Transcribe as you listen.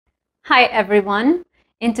Hi everyone.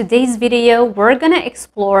 In today's video, we're going to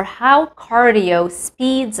explore how cardio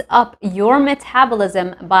speeds up your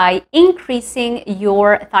metabolism by increasing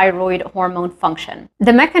your thyroid hormone function.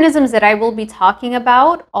 The mechanisms that I will be talking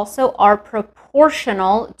about also are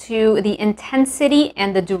proportional to the intensity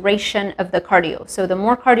and the duration of the cardio. So the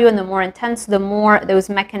more cardio and the more intense, the more those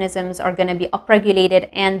mechanisms are going to be upregulated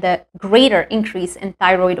and the greater increase in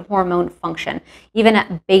thyroid hormone function. Even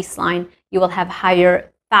at baseline, you will have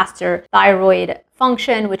faster thyroid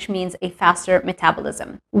function, which means a faster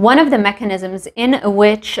metabolism. One of the mechanisms in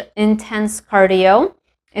which intense cardio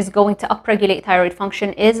is going to upregulate thyroid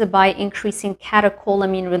function is by increasing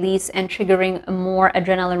catecholamine release and triggering more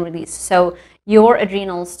adrenaline release. So your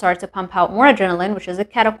adrenals start to pump out more adrenaline, which is a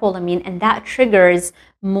catecholamine, and that triggers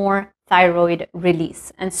more thyroid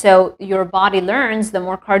release. And so your body learns the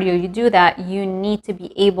more cardio you do that, you need to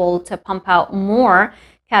be able to pump out more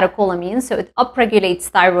catecholamines, so it upregulates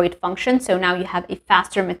thyroid function. So now you have a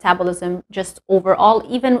faster metabolism just overall,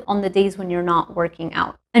 even on the days when you're not working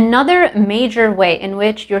out. Another major way in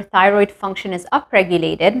which your thyroid function is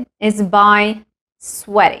upregulated is by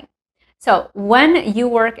sweating. So when you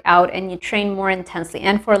work out and you train more intensely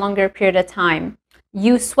and for a longer period of time,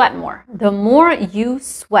 you sweat more. The more you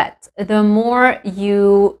sweat, the more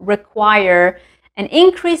you require an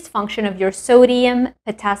increased function of your sodium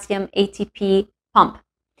potassium ATP pump.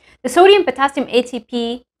 The sodium potassium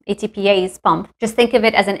ATPase pump, just think of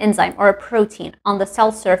it as an enzyme or a protein on the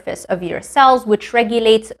cell surface of your cells, which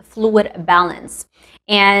regulates fluid balance.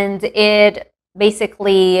 And it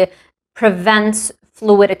basically prevents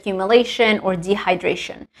fluid accumulation or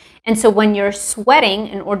dehydration. And so when you're sweating,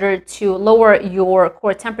 in order to lower your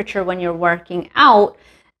core temperature when you're working out,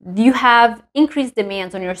 you have increased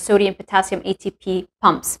demands on your sodium potassium ATP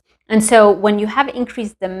pumps. And so when you have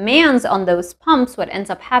increased demands on those pumps, what ends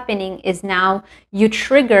up happening is now you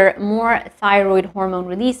trigger more thyroid hormone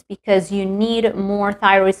release because you need more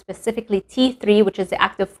thyroid, specifically T3, which is the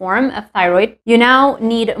active form of thyroid. You now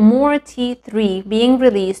need more T3 being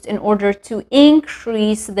released in order to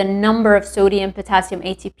increase the number of sodium potassium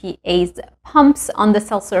ATPase pumps on the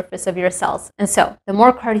cell surface of your cells. And so the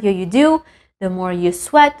more cardio you do, the more you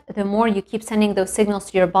sweat, the more you keep sending those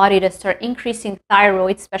signals to your body to start increasing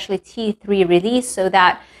thyroid, especially T3 release, so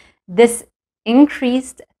that this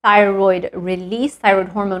increased thyroid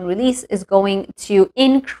hormone release is going to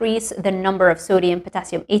increase the number of sodium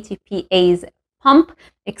potassium ATPase pump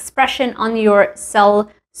expression on your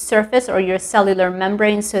cell surface or your cellular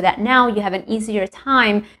membrane, so that now you have an easier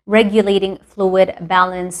time regulating fluid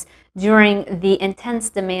balance during the intense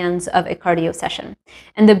demands of a cardio session.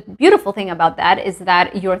 And the beautiful thing about that is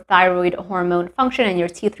that your thyroid hormone function and your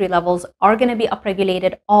T3 levels are going to be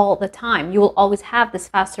upregulated all the time. You will always have this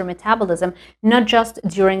faster metabolism, not just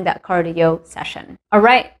during that cardio session. All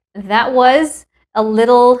right, that was a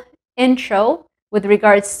little intro with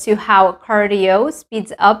regards to how cardio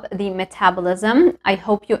speeds up the metabolism. I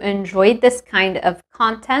hope you enjoyed this kind of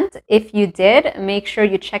content. If you did, make sure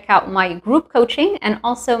you check out my group coaching, and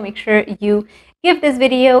also make sure you give this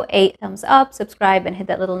video a thumbs up, subscribe, and hit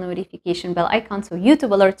that little notification bell icon so YouTube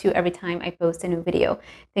will alert you every time I post a new video.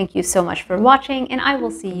 Thank you so much for watching, and I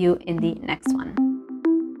will see you in the next one.